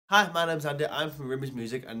Hi, my name's Andy, I'm from Rimmers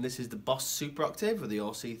Music and this is the Boss Super Octave with the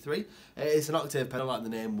OC3. It's an octave pedal like the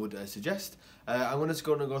name would suggest. I'm going to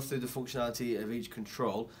go through the functionality of each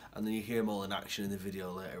control and then you hear them all in action in the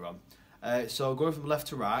video later on. So going from left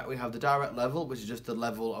to right, we have the direct level, which is just the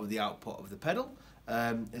level of the output of the pedal.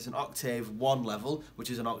 It's an octave 1 level, which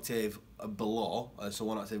is an octave below, so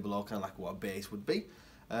 1 octave below, kind of like what a bass would be.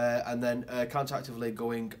 And then counteractively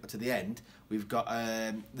going to the end, we've got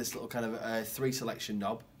this little kind of 3 selection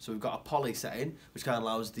knob. So we've got a poly setting, which kind of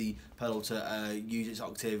allows the pedal to use its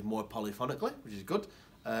octave more polyphonically, which is good.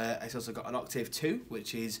 It's also got an octave 2,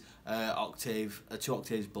 which is 2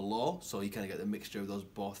 octaves below, so you kind of get the mixture of those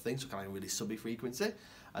both things, so kind of really subby frequency.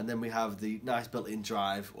 And then we have the nice built-in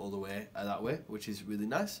drive all the way that way, which is really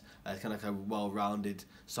nice. It's kind of like a well-rounded,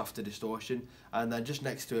 softer distortion. And then just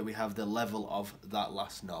next to it, we have the level of that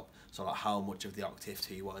last knob. So like how much of the octave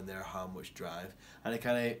 2 you want in there, how much drive. And it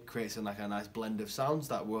kind of creates like a nice blend of sounds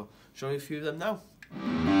that we'll show you a few of them now.